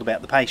was told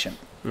about the patient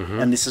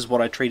and this is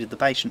what I treated the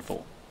patient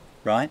for,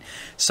 right?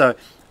 So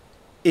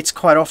it's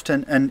quite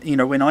often, and you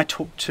know, when I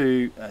talk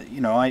to,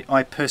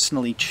 I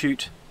personally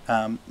tutor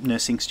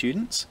nursing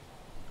students,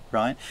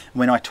 right?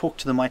 When I talk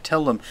to them, I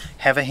tell them,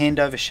 have a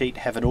handover sheet,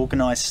 have it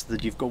organised so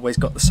that you've always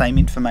got the same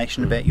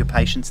information about your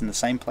patients in the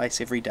same place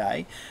every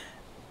day.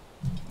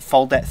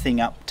 Fold that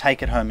thing up,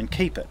 take it home and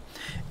keep it.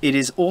 It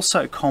is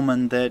also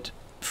common that,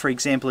 for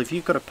example, if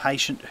you've got a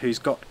patient who's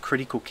got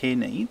critical care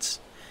needs,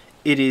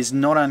 it is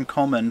not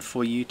uncommon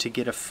for you to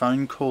get a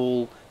phone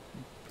call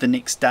the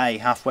next day,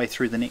 halfway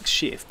through the next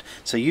shift.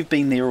 So you've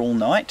been there all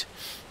night,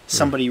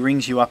 somebody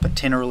rings you up at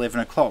 10 or 11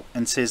 o'clock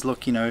and says,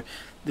 look, you know,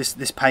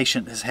 this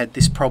patient has had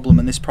this problem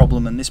and this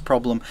problem and this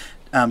problem.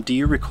 Do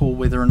you recall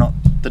whether or not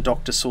the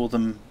doctor saw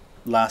them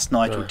last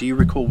night, or do you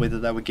recall whether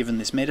they were given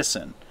this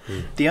medicine?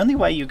 The only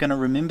way you're going to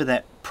remember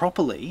that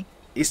properly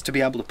is to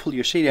be able to pull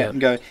your sheet out and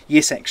go,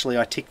 yes, actually,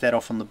 I ticked that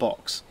off on the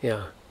box.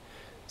 Yeah.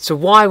 So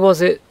why was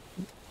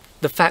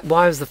the fact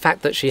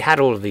that she had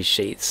all of these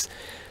sheets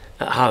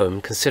at home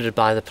considered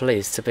by the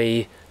police to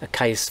be a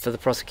case for the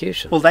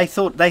prosecution? Well, they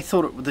thought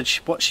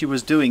that what she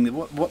was doing,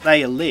 what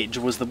they allege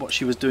was that what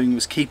she was doing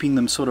was keeping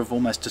them sort of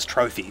almost as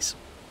trophies.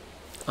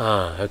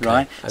 Ah, okay.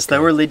 Right? Okay. So they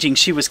were alleging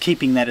she was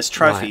keeping that as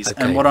trophies. Right,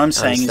 okay. And what I'm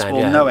saying is,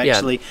 well, no,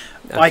 actually,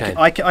 okay.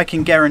 I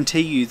can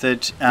guarantee you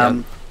that,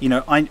 you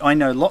know, I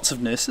know lots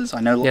of nurses, I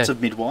know lots of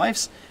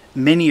midwives.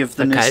 Many of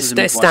the nurses and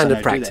midwives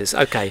standard practice.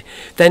 Okay.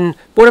 Then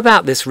what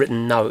about this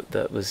written note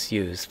that was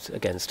used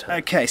against her?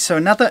 Okay, so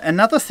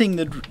another thing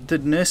that the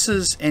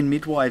nurses and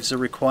midwives are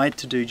required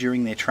to do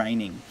during their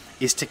training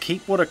is to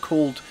keep what are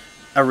called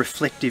a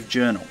reflective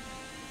journal.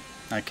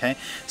 Okay,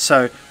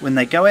 so when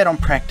they go out on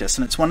practice,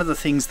 and it's one of the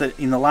things that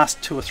in the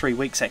last 2 or 3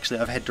 weeks actually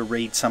I've had to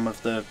read some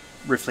of the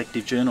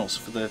reflective journals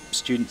for the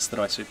students that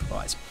I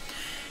supervise.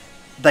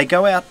 They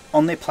go out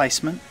on their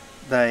placement,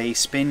 they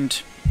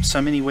spend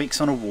so many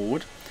weeks on a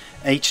ward.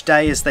 Each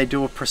day as they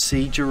do a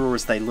procedure or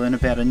as they learn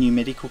about a new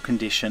medical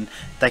condition,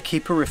 they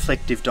keep a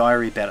reflective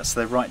diary about it. So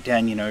they write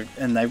down, you know,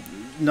 and they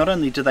not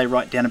only do they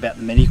write down about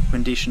the medical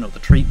condition or the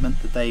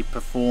treatment that they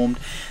performed,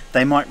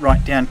 they might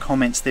write down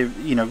comments.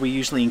 You know, we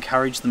usually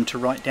encourage them to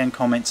write down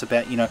comments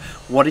about, you know,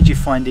 what did you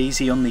find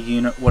easy on the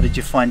unit? What did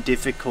you find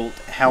difficult?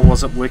 How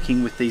was it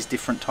working with these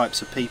different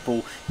types of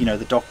people? You know,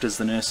 the doctors,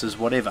 the nurses,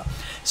 whatever.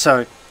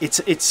 So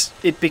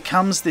it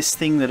becomes this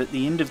thing that at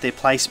the end of their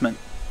placement,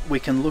 we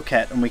can look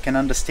at and we can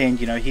understand,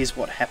 you know, here's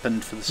what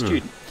happened for the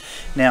student.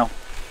 Now,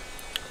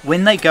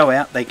 when they go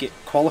out, they get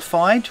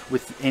qualified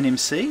with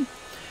NMC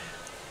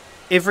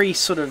every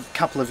sort of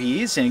couple of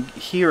years, and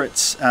here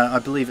it's, I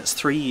believe it's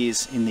 3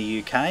 years in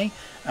the UK.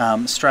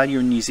 Australia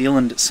and New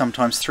Zealand, it's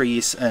sometimes 3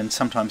 years and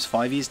sometimes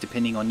 5 years,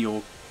 depending on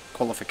your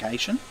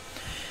qualification.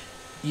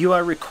 You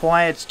are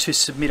required to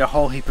submit a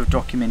whole heap of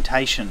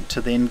documentation to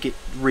then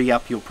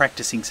re-up your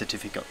practicing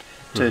certificate.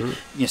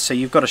 So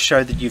you've got to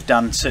show that you've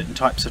done certain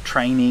types of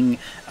training,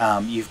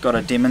 you've got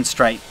to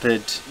demonstrate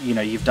that, you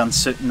know, you've done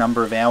certain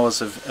number of hours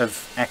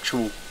of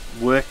actual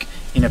work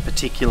in a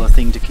particular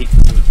thing to keep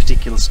a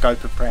particular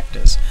scope of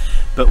practice.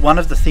 But one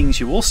of the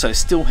things you also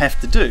still have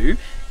to do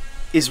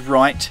is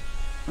write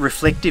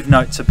reflective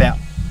notes about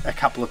a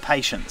couple of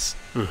patients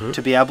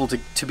to be able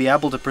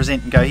to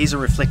present and go, here's a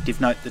reflective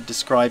note that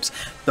describes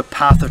the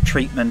path of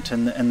treatment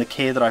and the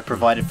care that I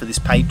provided for this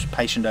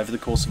patient over the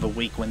course of a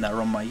week when they were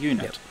on my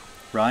unit.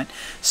 Right?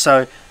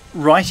 So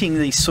writing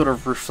these sort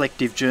of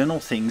reflective journal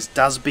things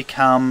does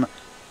become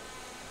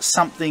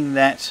something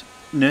that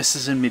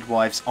nurses and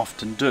midwives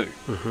often do.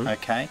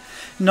 Okay?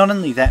 Not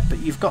only that, but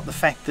you've got the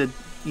fact that,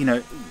 you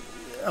know,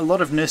 a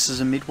lot of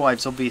nurses and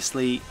midwives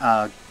obviously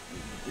are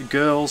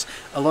girls.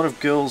 A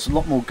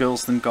lot more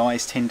girls than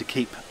guys tend to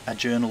keep a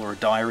journal or a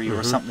diary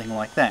or something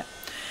like that.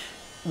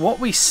 what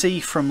we see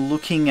from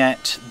looking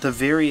at the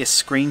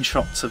various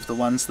screenshots of the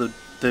ones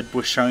that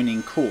were shown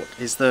in court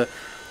is the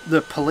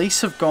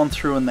police have gone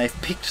through and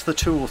they've picked the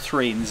 2 or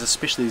 3, and there's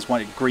especially this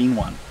one green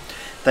one.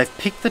 They've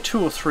picked the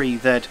 2 or 3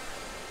 that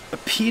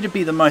appear to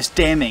be the most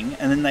damning,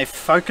 and then they've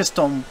focused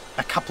on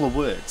a couple of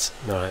words.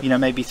 Right. You know,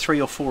 maybe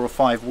 3 or 4 or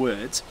 5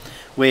 words,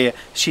 where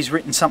she's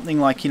written something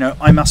like, you know,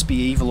 I must be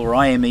evil, or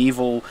I am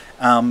evil,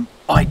 I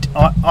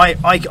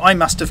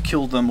must have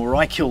killed them, or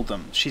I killed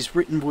them. She's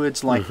written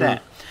words like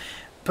that.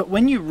 But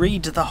when you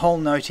read the whole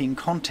note in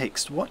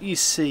context, what you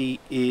see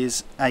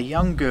is a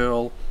young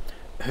girl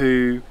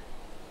who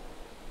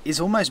is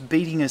almost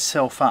beating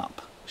herself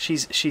up.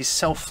 She's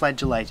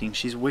self-flagellating,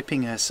 she's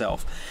whipping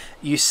herself.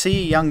 You see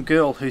a young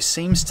girl who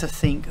seems to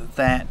think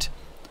that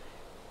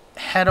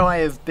had I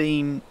have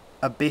been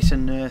a better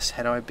nurse,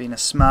 had I been a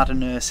smarter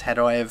nurse, had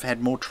I have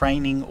had more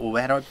training, or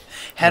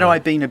had I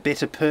been a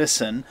better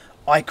person,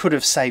 I could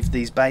have saved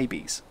these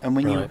babies. And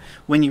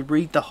when you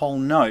read the whole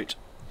note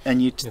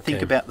and you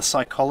think about the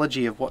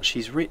psychology of what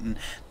she's written,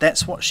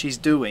 that's what she's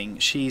doing.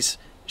 She's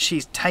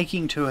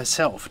taking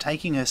herself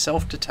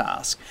to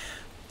task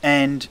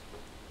and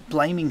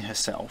blaming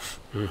herself.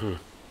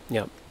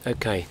 Yeah.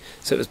 Okay.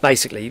 So it was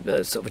basically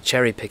sort of a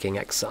cherry-picking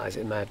exercise.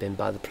 It may have been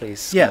by the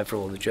police for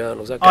all the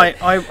journals. Okay.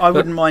 I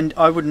wouldn't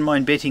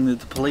mind betting that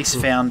the police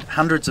found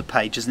hundreds of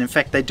pages, and in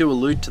fact they do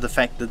allude to the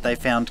fact that they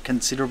found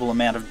considerable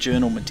amount of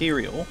journal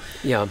material.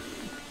 Yeah.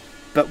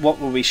 But what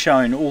were we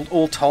shown?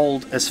 All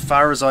told, as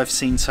far as I've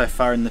seen so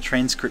far in the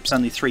transcripts,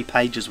 only 3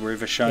 pages were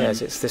ever shown.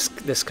 Yes, it's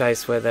this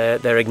case where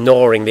they're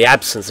ignoring the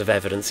absence of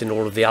evidence in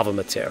all of the other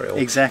material,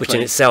 which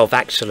in itself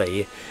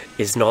actually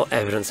is not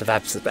evidence of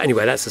absence. But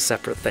anyway, that's a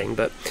separate thing.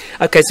 But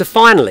okay, so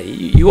finally,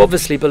 you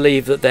obviously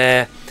believe that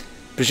there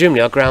presumably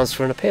are grounds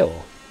for an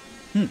appeal.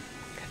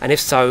 And if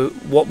so,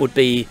 what would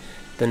be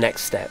the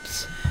next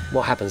steps?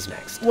 What happens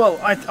next? Well,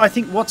 I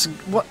think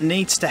what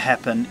needs to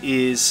happen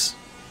is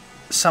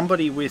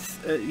somebody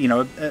with,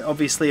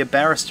 obviously a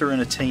barrister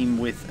and a team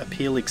with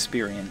appeal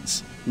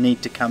experience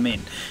need to come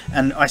in,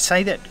 and I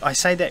say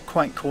that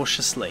quite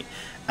cautiously.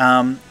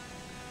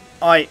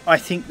 I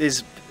think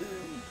there's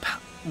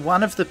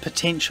one of the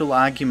potential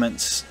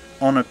arguments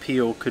on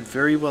appeal could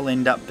very well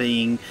end up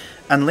being,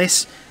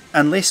 unless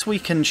we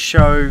can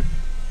show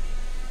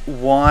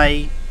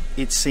why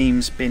it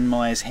seems Ben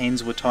Meyer's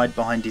hands were tied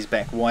behind his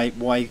back, why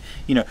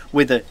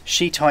whether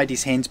she tied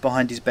his hands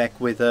behind his back,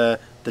 whether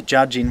the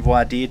judge in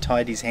voir dire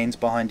tied his hands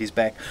behind his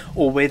back,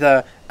 or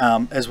whether,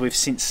 as we've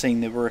since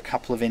seen, there were a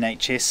couple of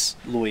NHS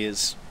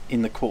lawyers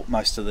in the court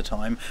most of the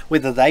time,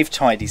 whether they've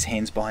tied his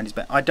hands behind his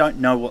back. I don't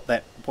know what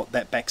that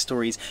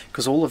backstory is,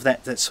 because all of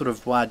that sort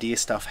of voir dire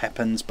stuff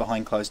happens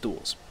behind closed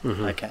doors.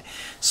 Okay,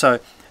 so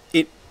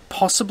it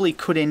possibly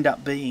could end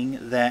up being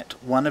that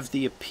one of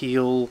the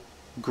appeal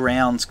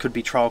grounds could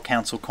be trial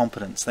counsel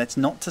competence. That's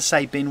not to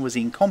say Ben was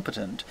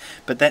incompetent,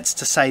 but that's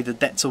to say that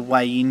that's a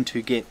way in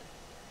to get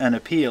an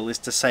appeal, is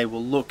to say,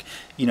 well, look,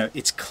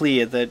 it's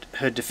clear that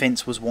her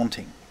defence was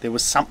wanting. There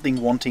was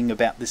something wanting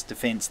about this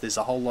defence. There's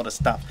a whole lot of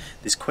stuff.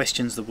 There's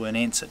questions that weren't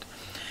answered.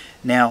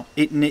 Now,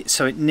 it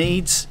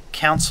needs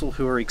counsel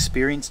who are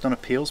experienced on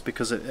appeals,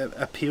 because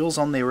appeals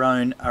on their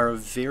own are a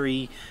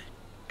very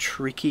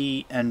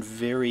tricky and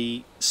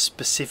very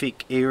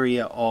specific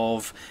area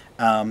of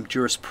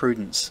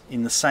jurisprudence,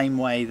 in the same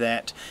way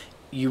that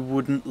you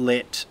wouldn't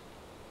let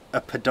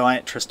a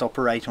podiatrist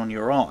operate on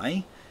your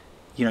eye.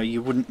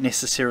 You wouldn't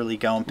necessarily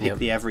go and pick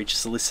the average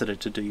solicitor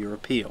to do your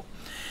appeal.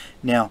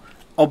 Now,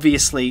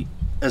 obviously,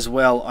 as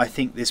well, I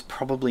think there's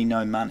probably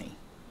no money.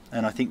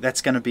 And I think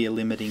that's going to be a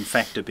limiting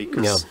factor,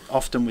 because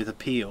often with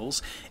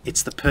appeals,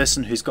 it's the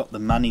person who's got the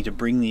money to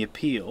bring the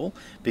appeal,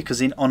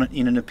 because in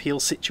an appeal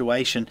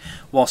situation,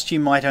 whilst you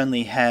might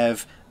only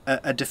have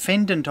a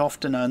defendant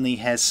often only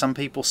has, some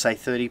people say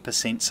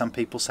 30%, some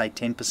people say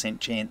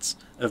 10% chance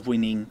of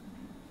winning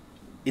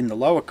in the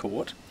lower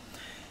court.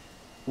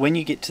 When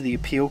you get to the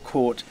appeal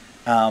court,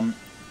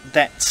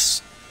 that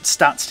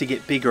starts to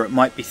get bigger. It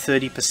might be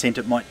 30%,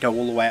 it might go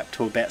all the way up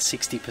to about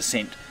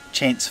 60%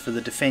 chance for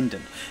the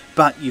defendant.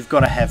 But you've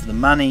got to have the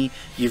money,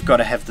 you've got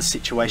to have the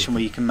situation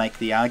where you can make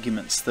the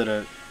arguments that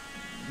are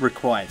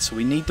required. So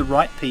we need the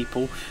right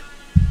people.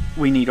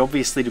 We need,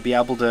 obviously, to be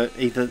able to,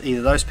 either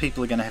those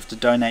people are going to have to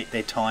donate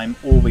their time,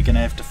 or we're going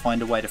to have to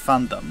find a way to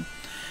fund them.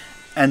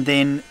 And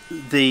then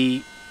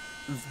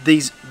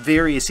these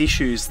various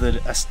issues that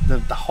are,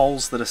 the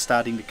holes that are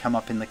starting to come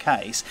up in the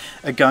case,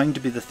 are going to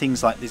be the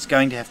things like there's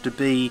going to have to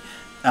be,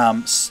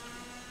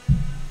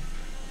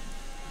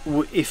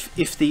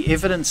 if the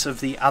evidence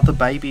of the other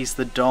babies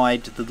that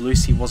died that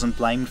Lucy wasn't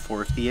blamed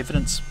for, if the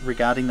evidence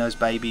regarding those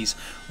babies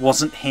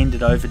wasn't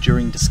handed over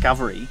during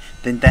discovery,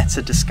 then that's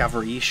a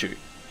discovery issue.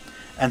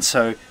 And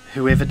so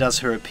whoever does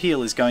her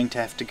appeal is going to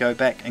have to go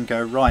back and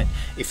go, right,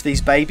 if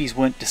these babies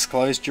weren't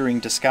disclosed during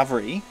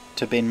discovery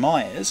to Ben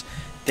Myers,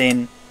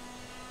 then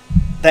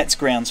that's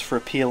grounds for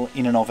appeal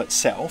in and of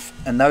itself,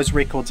 and those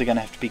records are going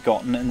to have to be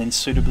gotten, and then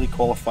suitably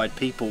qualified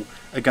people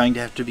are going to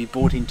have to be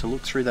brought in to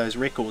look through those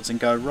records and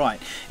go,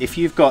 right, if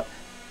you've got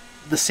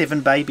the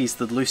 7 babies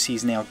that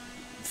Lucy's now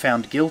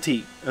found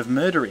guilty of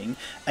murdering,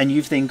 and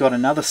you've then got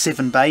another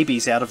 7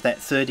 babies out of that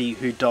 30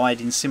 who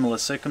died in similar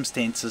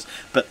circumstances,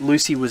 but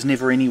Lucy was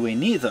never anywhere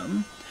near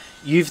them,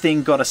 you've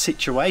then got a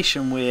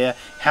situation where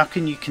how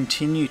can you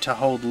continue to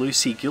hold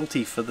Lucy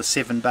guilty for the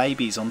 7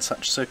 babies on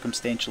such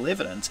circumstantial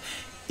evidence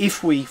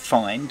if we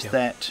find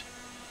that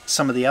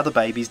some of the other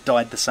babies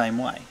died the same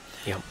way?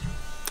 Yeah.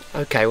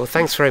 Okay, well,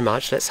 thanks very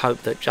much. Let's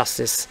hope that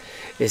justice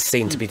is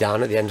seen to be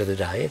done at the end of the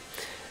day.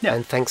 Yeah.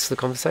 And thanks for the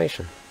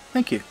conversation.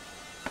 Thank you.